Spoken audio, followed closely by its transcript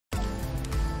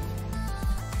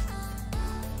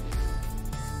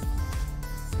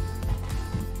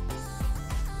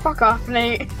Fuck off,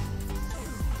 Nate.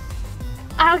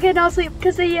 I don't get no sleep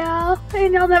because of y'all,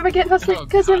 and y'all never get no sleep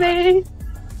because of me.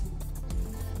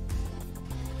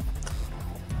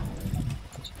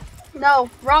 No,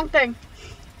 wrong thing.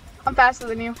 I'm faster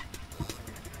than you.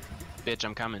 Bitch,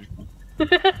 I'm coming.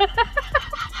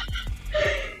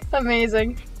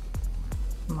 Amazing.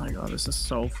 Oh my god, this is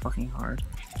so fucking hard.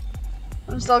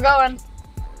 I'm still going.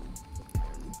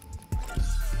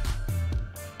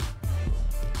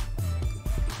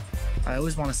 I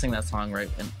always want to sing that song right,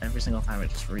 and every single time it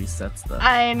just resets the.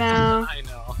 I know. I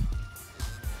know.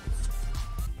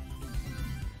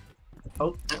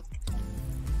 Oh.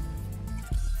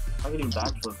 I can do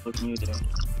backflips. What can you do?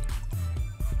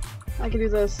 I can do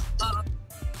this.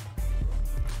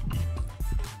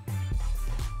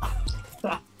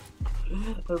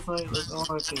 That's one of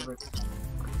my favorites.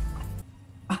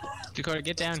 Dakota,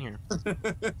 get down here.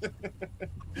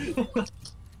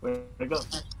 Where'd it go?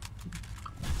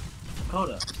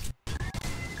 Dakota.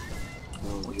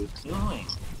 What are you doing?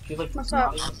 She's like, what's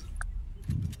up?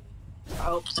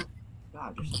 Oh.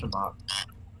 God, you're such a bot.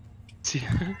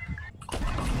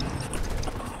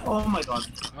 Oh my god.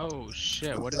 Oh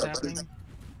shit, what is happening?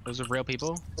 Those are real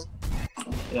people?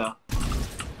 Yeah.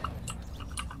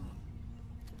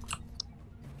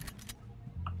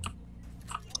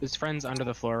 His friend's under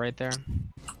the floor right there.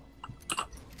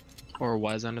 Or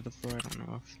was under the floor, I don't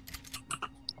know if...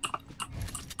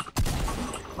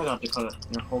 Oh my god, Dakota,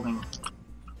 you're holding...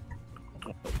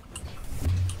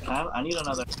 I need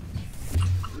another...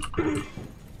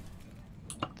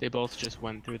 They both just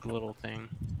went through the little thing.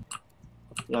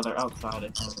 Yeah, they're outside, I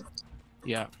think.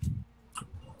 Yeah.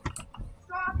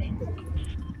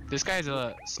 This guy's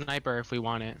a sniper if we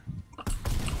want it.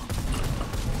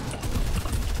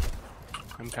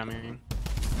 I'm coming.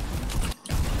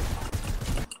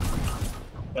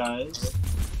 Guys.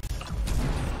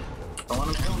 Don't want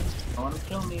him to kill me. Don't want him to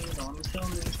kill me. Don't want him to kill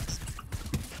me.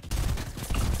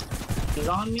 He's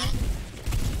on me.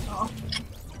 Oh.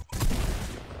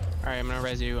 Alright, I'm gonna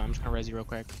res you. I'm just gonna res you real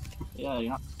quick. Yeah,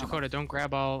 you're not. Dakota, don't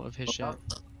grab all of his shit.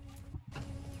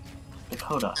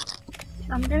 Dakota.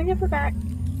 I'm gonna give it back.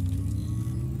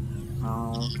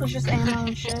 No. It's just ammo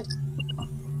and shit.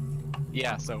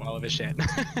 Yeah, so all of his shit.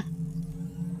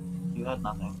 You had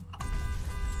nothing.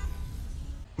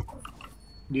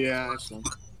 Yeah, I see.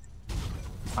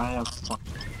 I have one.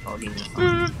 I'll give you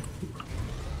some.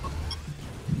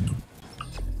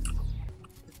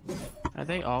 Are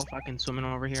they all fucking swimming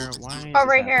over here? Why? is Oh, this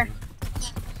right here. happening?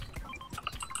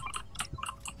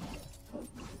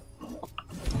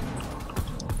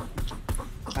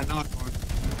 I knocked one.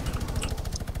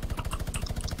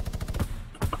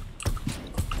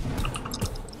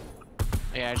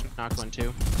 Yeah, I just knocked one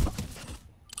too.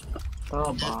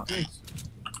 Oh, bot.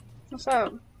 What's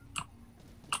up?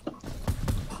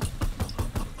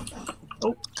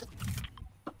 Oh.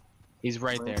 He's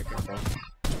right there, careful.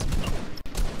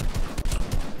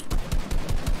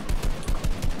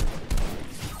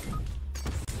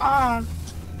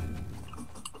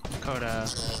 Dakota.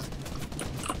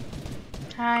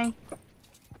 Hi.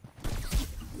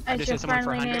 I It's just your hit someone for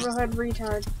friendly 100. neighborhood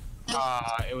retard.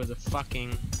 Ah, it was a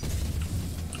fucking...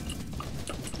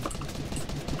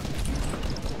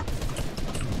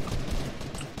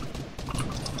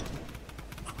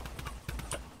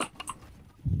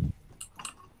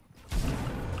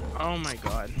 Oh my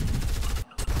god.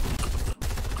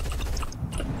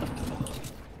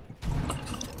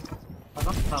 I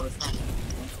don't know how this happened.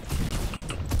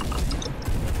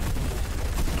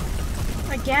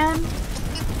 Again?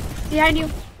 Behind you.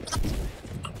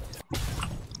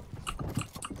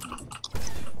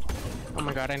 Oh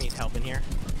my god, I need help in here.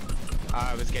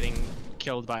 I was getting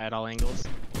killed by at all angles.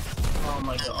 Oh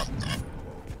my god.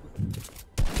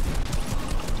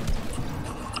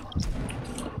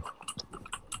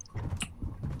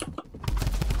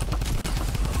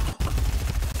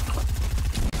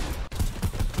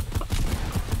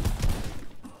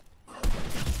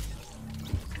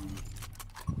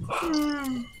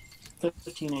 Hmm.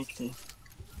 15 HP.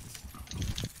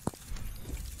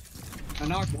 I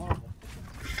knocked one.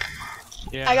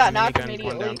 Yeah, I got minigun's knocked one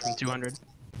immediately. down from 200.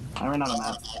 I ran out of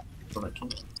mats. So that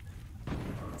kid.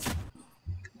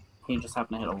 He just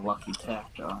happened to hit a lucky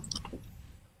tack, John.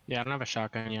 Yeah, I don't have a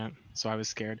shotgun yet, so I was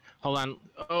scared. Hold on.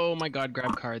 Oh my god,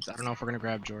 grab cards. I don't know if we're gonna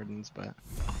grab Jordans, but...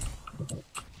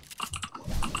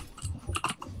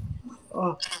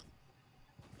 Oh.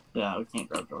 Yeah, we can't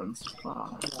grab Jordans.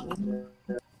 Oh.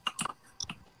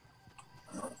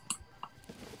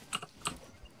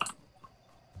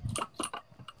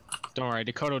 Don't worry,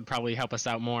 Dakota would probably help us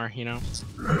out more, you know?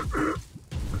 Yeah,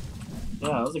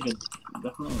 that was a good,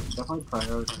 definitely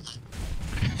priority.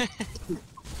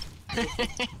 There's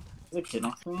a kid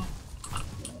next to me.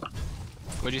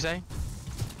 What'd you say?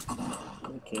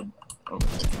 There's a kid. Oh,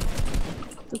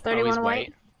 The Oh, he's 31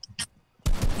 white.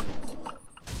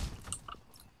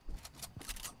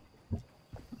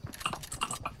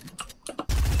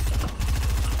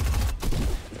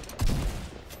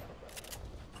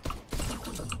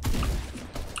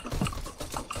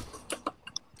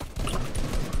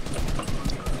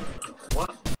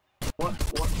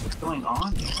 what's going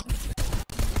on here?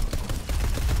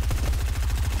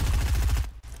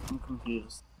 I'm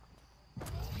confused.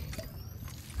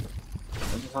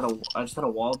 I just had a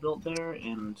wall built there,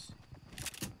 and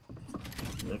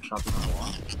they're chopping my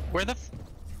wall. Where the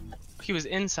he was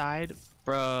inside,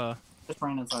 bruh. Just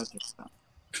ran inside there.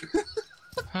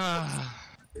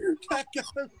 That guy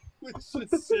was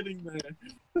just sitting there.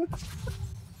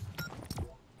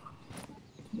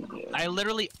 I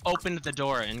literally opened the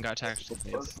door and got tagged to the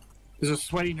face. There's a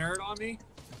sweaty nerd on me.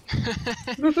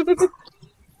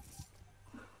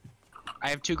 I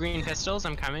have 2 green pistols,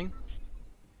 I'm coming.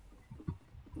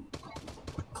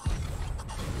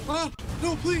 Ah,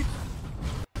 no, please.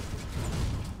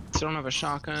 Still don't have a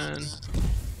shotgun.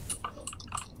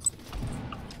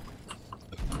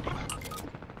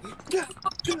 Yeah.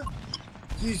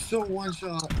 He's so one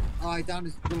shot. Oh, I downed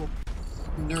his little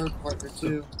nerd partner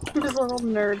too. His little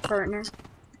nerd partner.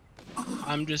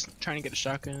 I'm just trying to get a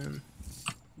shotgun.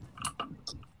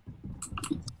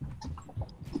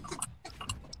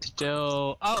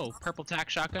 Still... Oh! Purple tack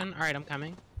shotgun. Alright, I'm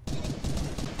coming.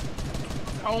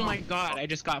 Oh my god, I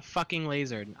just got fucking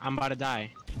lasered. I'm about to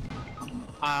die.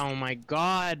 Oh my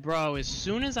god, bro. As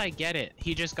soon as I get it,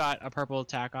 he just got a purple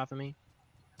attack off of me.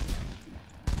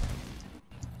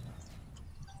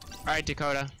 Alright,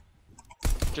 Dakota.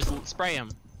 Just spray him.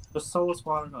 Just solo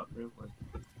squatting up real quick.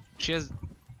 She has...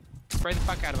 Spray the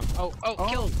fuck out of him.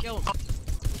 Oh, kill him.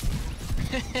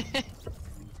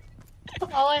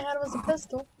 All I had was a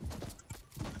pistol.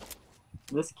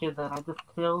 This kid that I just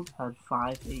killed had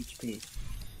 5 HP.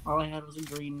 All I had was a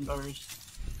green burst.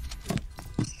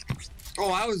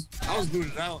 Oh, I was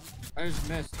looted out. I just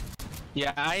missed.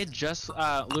 Yeah, I had just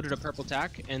looted a purple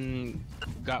tack and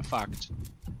got fucked.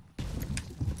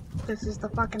 This is the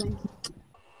fucking.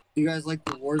 You guys like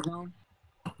the Warzone?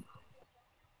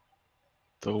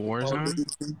 The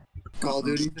Warzone? Call of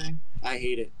Duty thing? I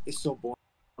hate it. It's so boring.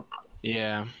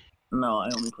 Yeah. No, I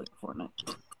only play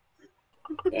Fortnite.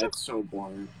 That's so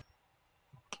boring.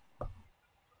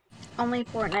 Only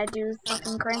Fortnite dudes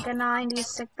fucking cranking 90s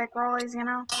sick thick rollies, you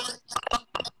know?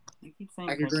 You keep saying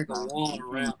I can drink a crank wall 90s,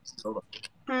 around.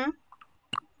 Hmm?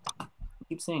 You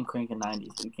keep saying cranking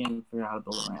 90s, but you can't even figure out how to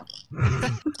build a ramp.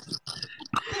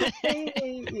 I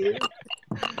hate you.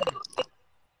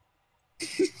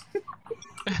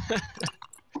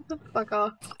 Fuck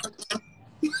off.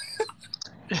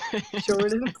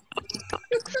 Jordan.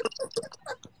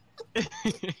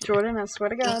 Jordan, I swear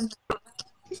to God.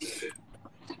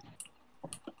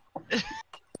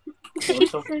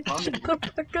 What's so funny? Shut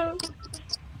the fuck up.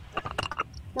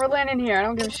 We're landing here, I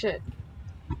don't give a shit.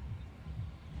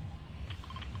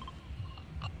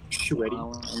 Sweaty.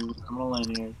 I'm gonna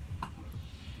land here.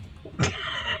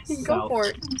 You can go for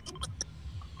it.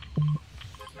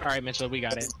 Alright, Mitchell, we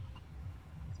got it.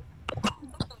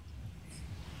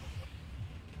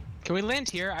 Can we land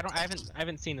here? I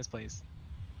haven't seen this place.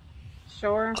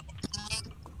 Sure.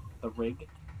 The rig.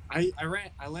 I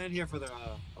landed here for the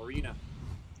arena.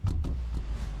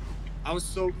 I was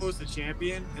so close to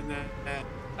champion, and then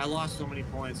I lost so many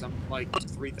points. I'm like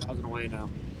 3,000 away now.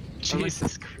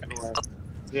 Jesus Christ.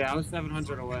 Yeah, I was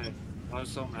 700 away. I was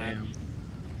so mad. Damn.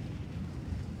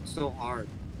 So hard.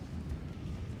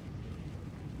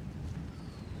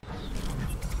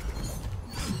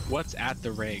 What's at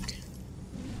the rig?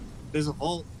 There's a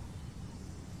vault.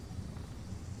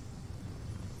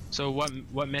 So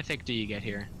what mythic do you get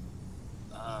here?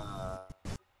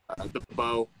 The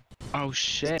bow. Oh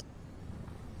shit.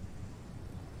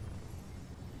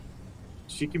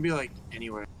 She can be like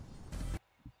anywhere.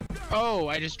 Oh,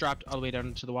 I just dropped all the way down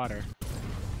into the water.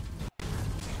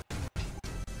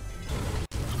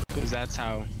 Cause that's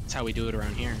how we do it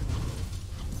around here.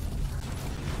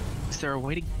 Is there a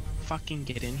way to fucking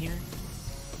get in here?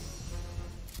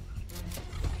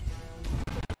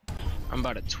 I'm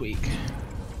about to tweak.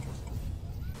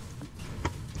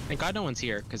 Thank God no one's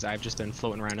here, because I've just been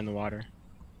floating around in the water.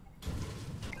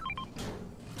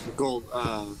 Gold,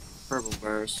 purple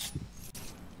burst.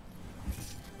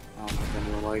 I don't know if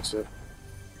anyone likes it.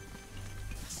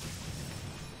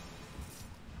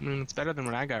 I mean, it's better than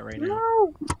what I got right now.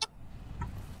 No!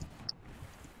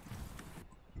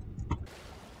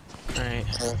 Alright.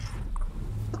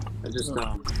 I just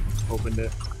opened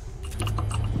it.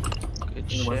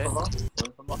 Good Hey, where's shit. the lock?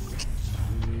 Where's the lock?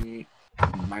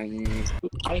 My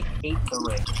I hate the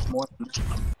rig more than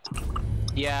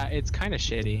Yeah, it's kind of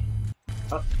shitty.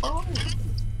 oh.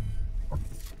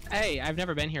 Hey, I've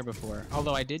never been here before.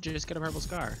 Although I did just get a purple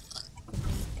scar.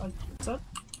 What's that?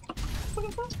 What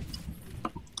is that?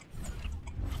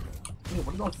 Hey,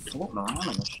 what is all floating around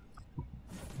in this?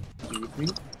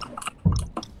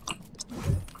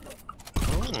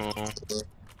 Oh.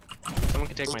 Someone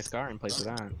could take my scar in place of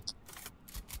that.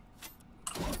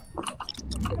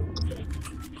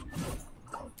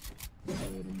 Wait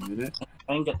a minute.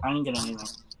 I didn't get anything.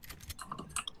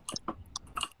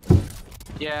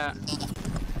 Yeah.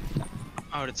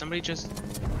 Oh, did somebody just...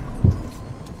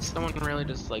 Someone really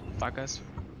just, like, fuck us?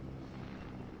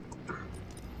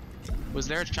 Was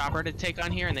there a chopper to take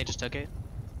on here and they just took it?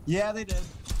 Yeah, they did.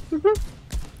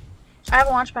 I have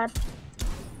a launch pad.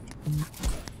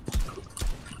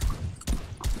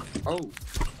 Oh.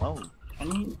 Oh. I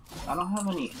don't have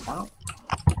any. I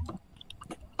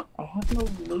have no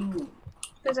loot.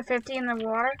 There's a 50 in the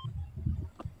water.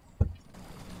 Do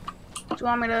you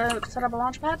want me to set up a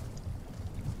launch pad?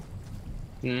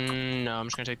 No, I'm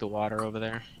just gonna take the water over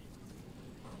there.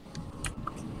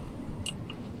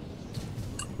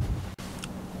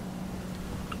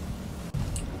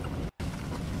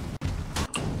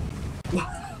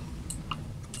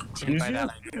 And by that,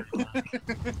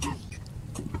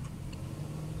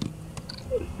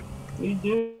 What are you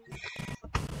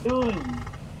doing?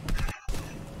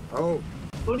 Oh.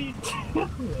 What are you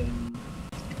doing?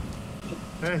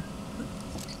 Hey.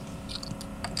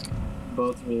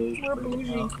 Both really. We're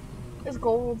bougie. It's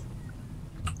gold.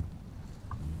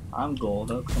 I'm gold.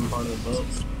 That's some part of the boat.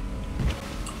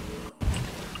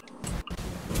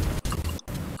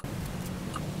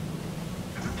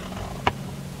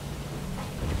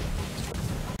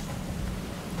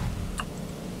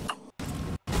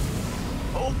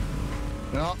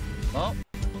 No. Oh.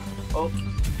 Oh,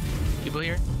 people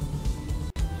here?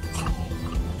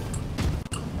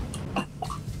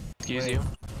 Excuse Wait. you.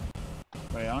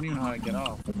 Wait, I don't even know how to get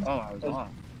off. Oh, I was off.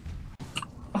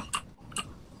 I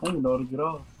don't even know how to get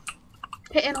off.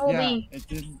 Hit and hold Yeah, E. it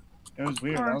didn't. It was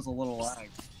weird. That was a little lag.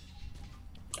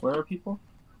 Where are people?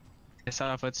 I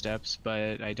saw footsteps,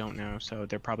 but I don't know, so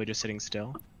they're probably just sitting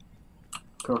still.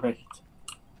 Great.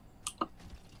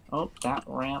 Oh, that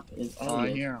ramp is Oh, I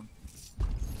Elliot. hear him.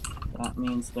 That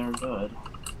means they're good.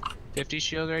 50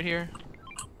 shield right here.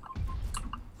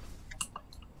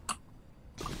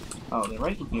 Oh, they're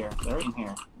right in here. They're right in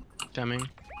here. Coming.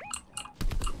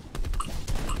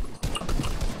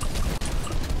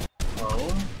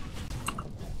 Oh.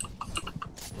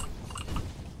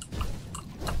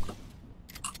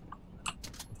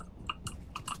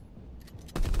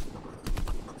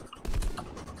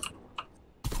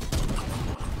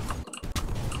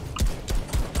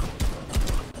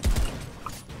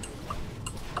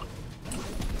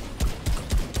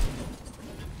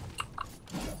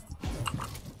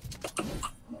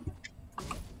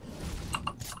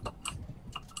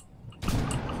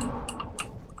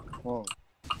 Whoa.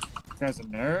 This guy's a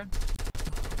nerd?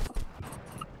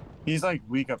 He's like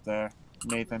weak up there,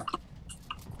 Nathan.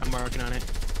 I'm working on it.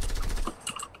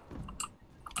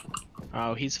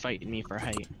 Oh, he's fighting me for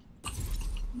height.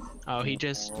 Oh, he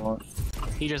just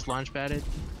launch padded?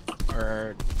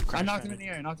 Or I crash knocked him in padded?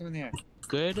 the air, knocked him in the air.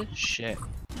 Good shit.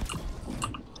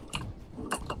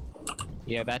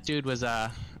 Yeah, that dude was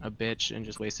a bitch and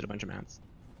just wasted a bunch of mats.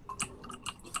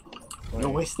 You're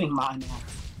wasting my now.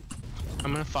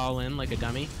 I'm gonna fall in like a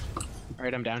dummy.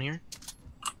 Alright, I'm down here.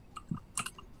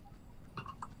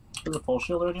 There's a full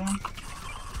shield right here.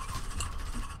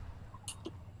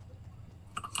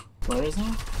 Where is he?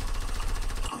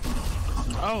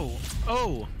 Oh!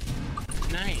 Oh!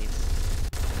 Nice!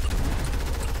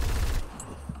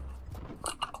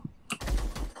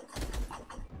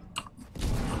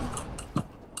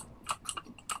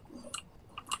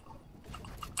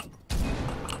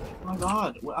 Oh my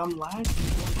god, I'm lagging.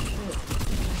 Holy shit.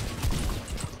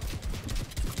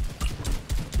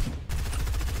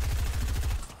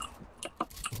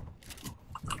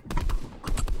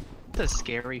 It's a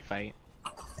scary fight.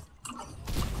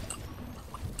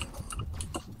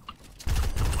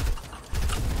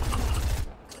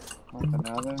 Nothing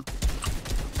now then.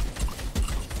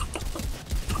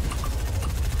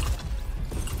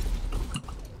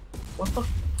 What the?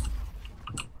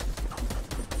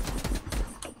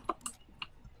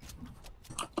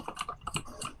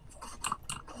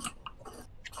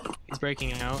 He's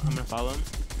breaking out. I'm gonna follow him.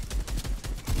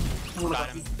 Oh my Got god,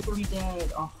 him. he's already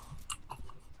dead. Oh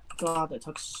god, that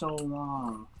took so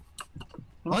long.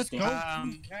 Let's go.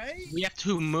 Okay. We have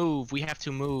to move. We have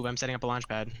to move. I'm setting up a launch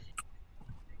pad.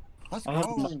 Let's I have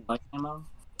go. no light ammo.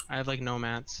 I have like no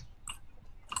mats.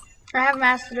 I have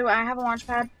mass to do. I have a launch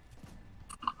pad.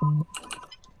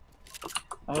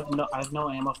 I have no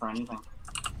ammo for anything.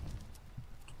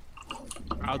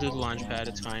 I'll do the launch pad.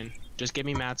 It's fine. Just give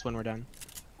me mats when we're done.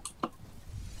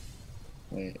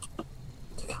 Wait.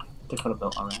 Dakota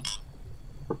built already.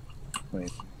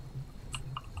 Wait.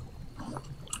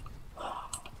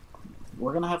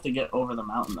 We're gonna have to get over the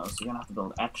mountain though, so you're gonna have to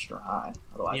build extra high.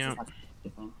 Otherwise, Yeah. it's not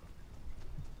different.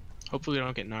 Hopefully we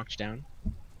don't get knocked down.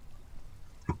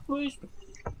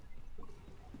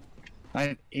 I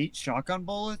have 8 shotgun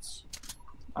bullets.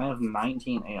 I have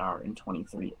 19 AR and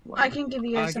 23. I can give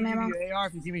you I guys some can ammo. give you AR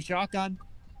if you give me shotgun.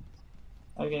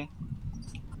 Okay.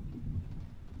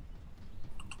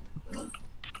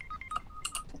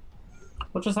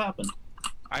 What just happened?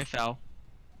 I fell.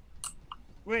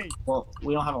 Wait. Well,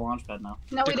 we don't have a launch pad now.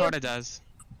 No, we Dakota do. does.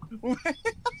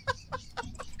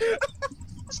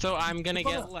 So I'm gonna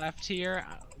get left here.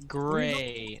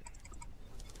 Great.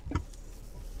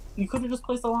 You could have just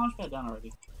placed the launch pad down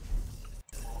already.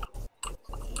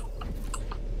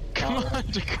 Come on,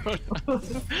 Dakota.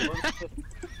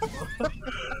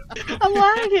 I'm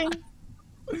lagging.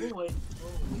 We'll wait.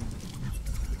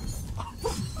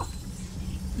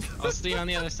 I'll see you on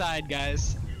the other side,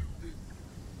 guys.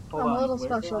 Hold I'm a on, little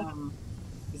where's, special.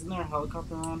 Isn't there a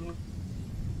helicopter around here?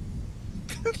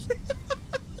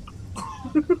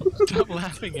 Stop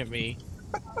laughing at me.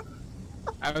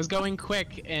 I was going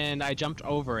quick and I jumped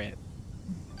over it.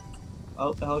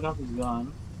 Oh, the helicopter's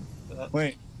gone.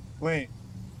 Wait.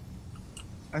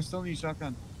 I still need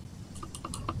shotgun.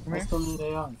 Come I here. still need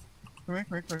AR. Come here.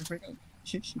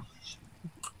 Shh.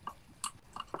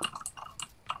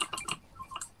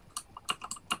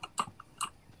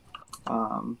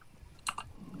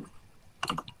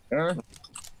 There.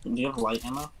 Do you have light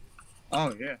ammo?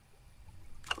 Oh yeah.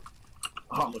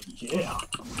 Oh yeah.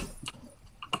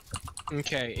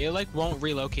 Okay, it like won't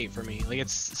relocate for me. Like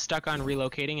it's stuck on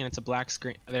relocating and it's a black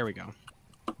screen. There we go.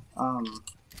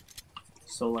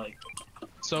 So like,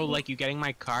 So like you getting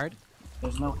my card?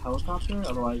 there's no helicopter.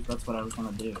 Otherwise, that's what I was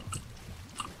gonna do.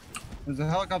 There's a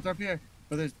helicopter up here,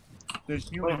 but there's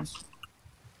humans.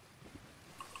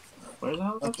 Where's the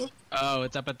helicopter? Oh,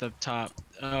 it's up at the top.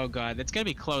 Oh god, it's gonna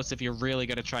be close if you're really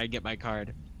gonna try and get my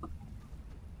card.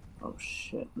 Oh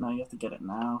shit! No, you have to get it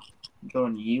now.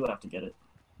 Jordan, you have to get it.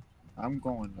 I'm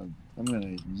gonna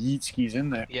yeet skis in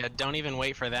there. Yeah, don't even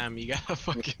wait for them. You gotta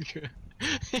fucking.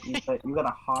 You gotta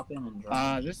hop in and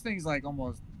drive. This thing's like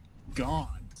almost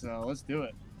gone, so let's do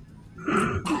it.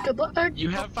 Good luck. You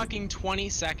have fucking 20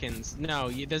 seconds. No,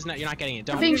 you're not getting it.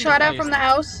 Don't. I'm being shot at from the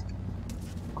house.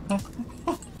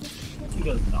 He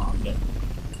goes, no, I'm good.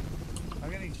 I'm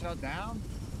getting shot down.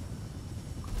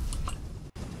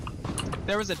 If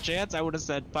there was a chance, I would have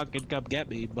said fucking come get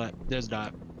me, but there's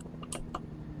not.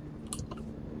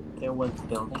 There was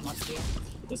building up here.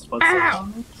 This footstep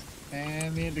on me.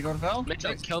 And me and Dakota fell.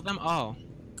 Mitchell, kill them all.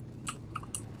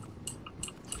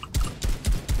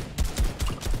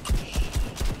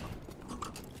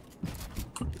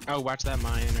 Oh, watch that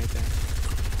mine right there.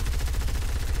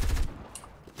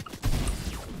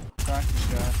 Crack the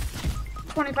shot.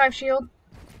 25 shield.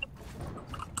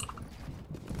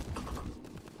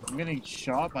 I'm getting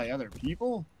shot by other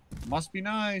people? Must be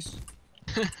nice.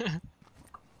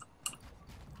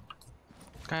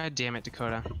 God damn it,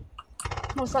 Dakota.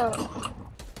 What's up?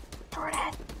 Jordan.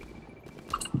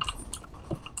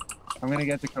 I'm gonna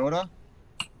get Dakota.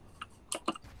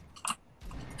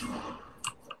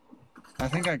 I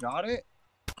think I got it.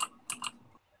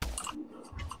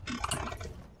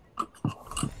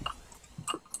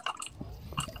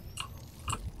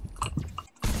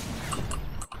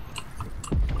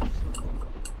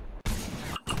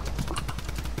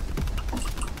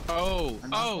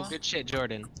 Oh, good shit,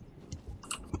 Jordan.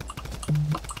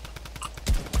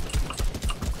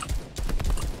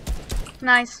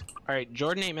 Nice. Alright,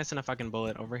 Jordan ain't missing a fucking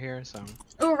bullet over here, so.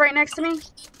 Ooh, right next to me.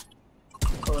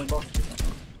 Oh, they both do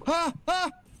something. Ha! Ha!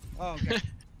 Oh, okay.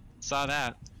 Saw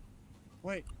that.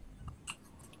 Wait,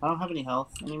 I don't have any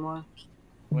health anymore.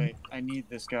 wait. I need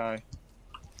this guy.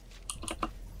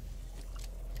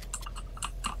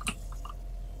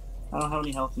 I don't have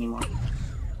any health anymore.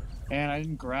 And I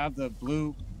didn't grab the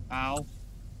blue. Ow.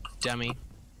 Dummy.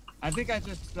 I think I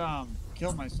just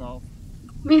killed myself.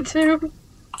 Me too.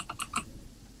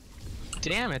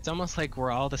 Damn, it's almost like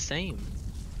we're all the same.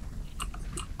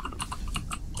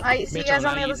 I see you guys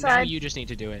on the other Now side. you just need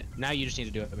to do it. Now you just need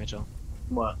to do it, Mitchell.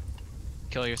 What?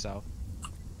 Kill yourself.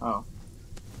 Oh.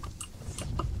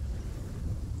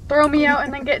 Throw me out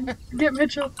and then get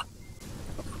Mitchell.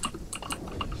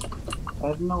 I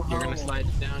have no You're gonna help.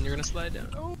 slide down. You're gonna slide down.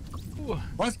 Oh.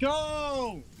 Let's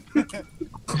go!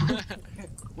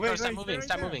 Bro, stop moving.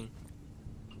 Stop moving.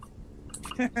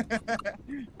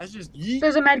 That's just yeet.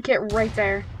 There's a med kit right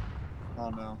there. Oh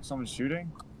no, someone's shooting?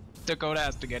 Dakota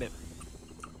has to get it.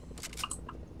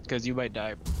 Because you might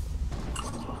die.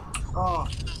 Oh,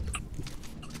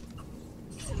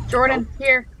 Jordan,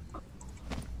 here.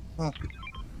 Oh.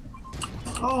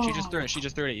 oh. She just threw it. She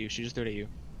just threw it at you. She just threw it at you.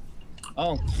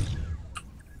 Oh.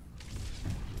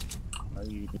 Are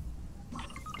you...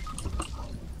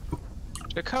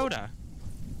 Dakota.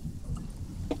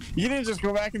 You didn't just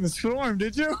go back in the storm,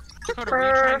 did you? Dakota, were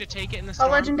you trying to take it in the A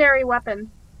storm? legendary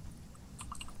weapon.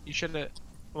 You should have.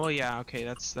 Well, yeah. Okay,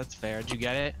 that's fair. Did you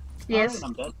get it? Yes.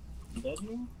 I'm dead. I'm dead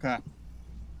here? Okay.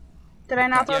 Did I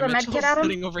not throw the med Mitchell's kit at him?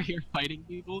 sitting over here fighting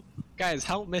people. Guys,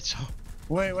 help Mitchell.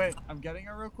 Wait, I'm getting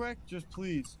it real quick. Just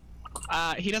please.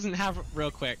 He doesn't have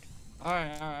real quick.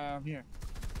 Alright, I'm here.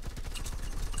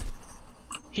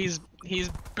 He's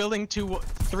building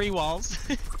 3 walls.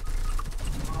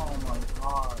 Oh my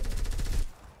god.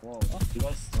 Whoa. You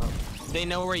guys suck. They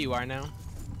know where you are now.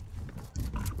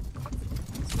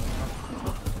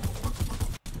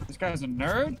 This guy's a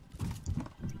nerd?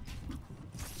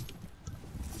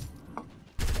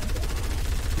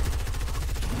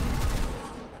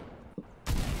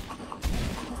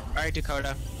 Alright,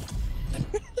 Dakota.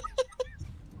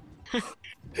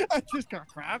 I just got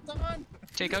crapped on?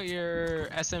 Take out your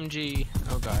SMG.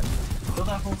 Oh god. Kill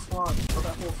that whole squad. Kill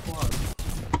that whole squad.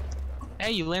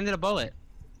 Hey, you landed a bullet.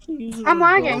 I'm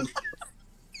lagging.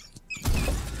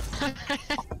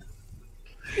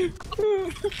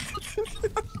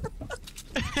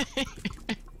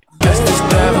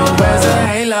 Devil wears a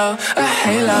halo,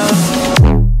 halo,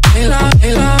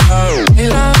 halo.